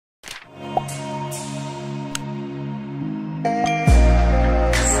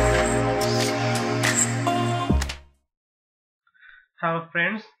Hello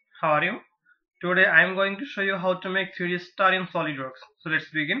friends, how are you? Today I am going to show you how to make 3D star in SolidWorks. So let's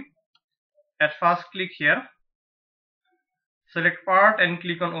begin. At first click here, select part and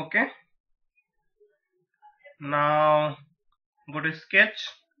click on OK. Now go to sketch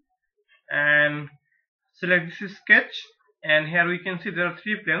and select this sketch, and here we can see there are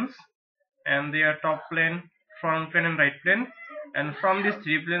three planes and they are top plane, front plane and right plane, and from these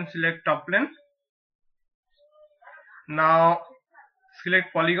three planes select top plane. Now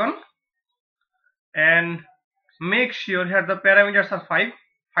select polygon and make sure here the parameters are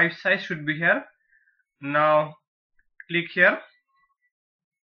 5 size should be here. Now click here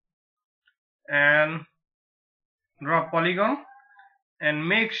and draw polygon and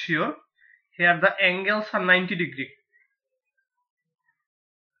make sure here the angles are 90 degree.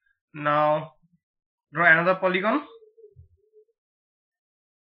 Now draw another polygon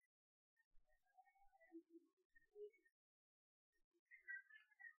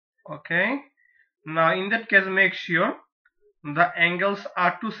okay. Now in that case make sure the angles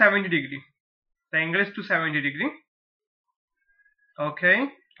are 270 degree. The angle is 270 degree. Okay,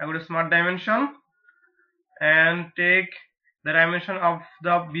 I go to smart dimension and take the dimension of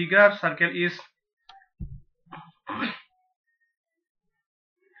the bigger circle is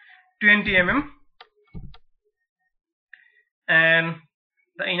 20 mm and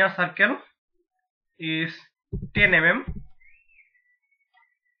the inner circle is 10 mm.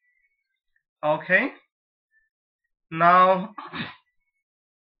 Okay, now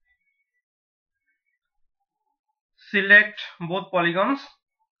select both polygons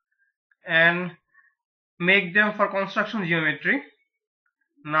and make them for construction geometry.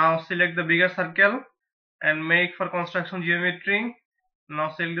 Now select the bigger circle and make for construction geometry.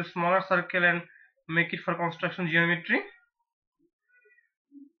 Now select the smaller circle and make it for construction geometry.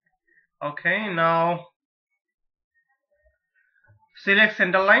 Okay, now select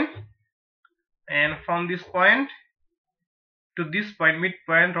center line and from this point to this point,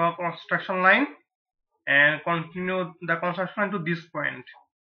 midpoint, draw a construction line and continue the construction line to this point.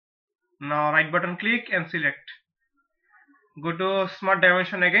 Now right button click and select. Go to smart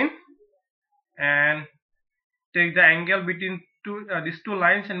dimension again and take the angle between these two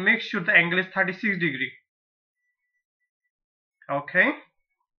lines and make sure the angle is 36 degree. Okay,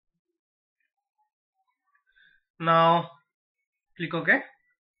 now click OK.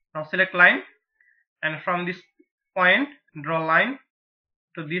 Now select line and from this point draw line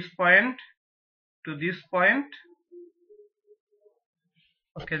to this point to this point.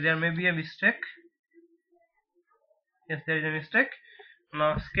 Okay, there may be a mistake. Yes, there is a mistake.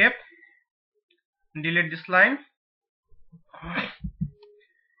 Now escape, delete this line,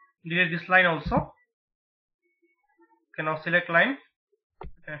 delete this line also. Okay, now select line.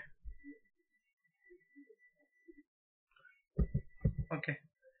 Okay,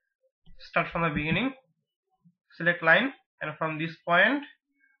 start from the beginning. Select line and from this point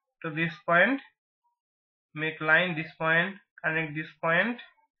to this point make line, this point, connect this point,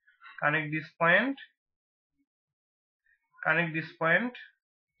 connect this point, connect this point.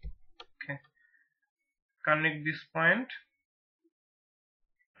 Okay, connect this point,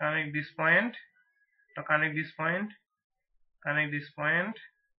 connect this point, now connect this point, connect this point,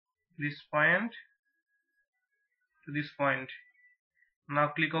 this point to this point. Now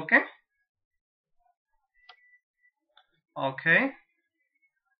click OK.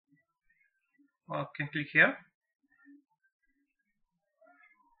 Okay, click here.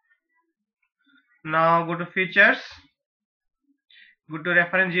 Now go to features, go to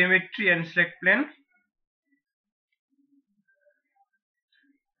reference geometry and select plane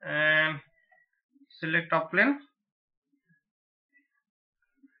and select top plane.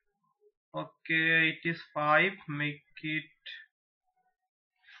 Okay, it is 5, make it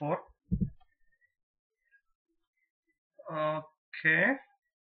 4. Okay,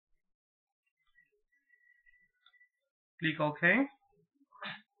 click OK.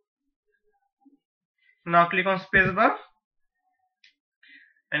 Now click on spacebar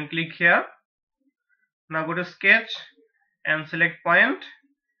and click here. Now go to sketch and select point.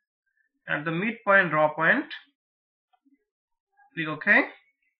 At the midpoint draw point. Click OK.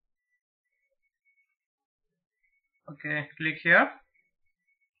 Okay, click here.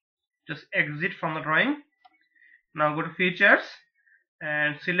 Just exit from the drawing. Now go to features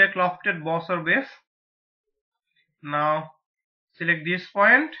and select lofted boss or base. Now select this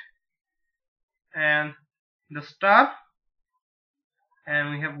point and the star,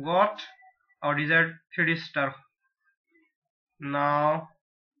 and we have got our desired 3D star. Now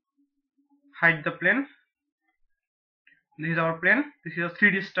hide the plane. This is our plane. This is a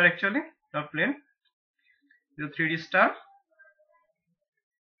 3D star actually, not plane. The 3D star.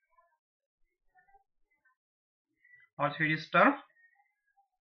 or 3D star.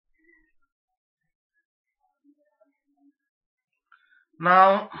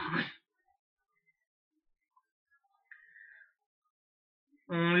 Now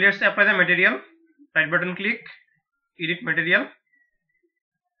let's apply the material. Right button click, edit material,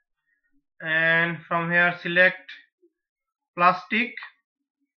 and from here select plastic,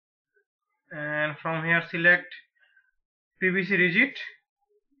 and from here select PVC rigid,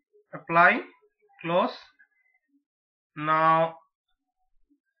 apply, close. Now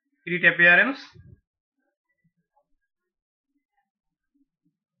edit appearance,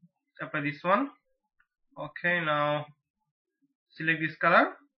 apply this one. Okay, now select this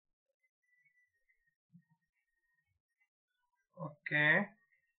color. Okay,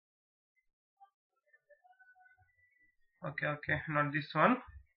 not this one.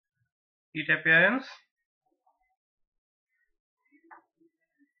 Edit appearance,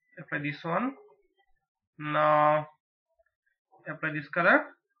 apply this one. Now apply this color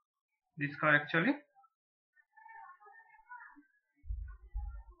actually.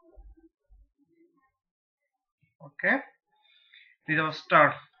 Okay, this is our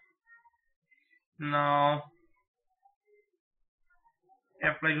star. Now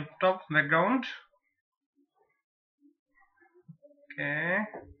apply rooftop background. Okay,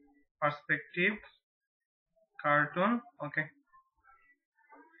 perspective, cartoon. Okay,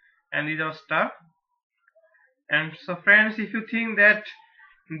 and this is our star. And so friends, if you think that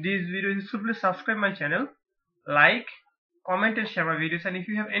this video is useful, please subscribe my channel, like, comment and share my videos, and if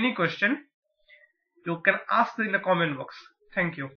you have any question you can ask in the comment box. Thank you.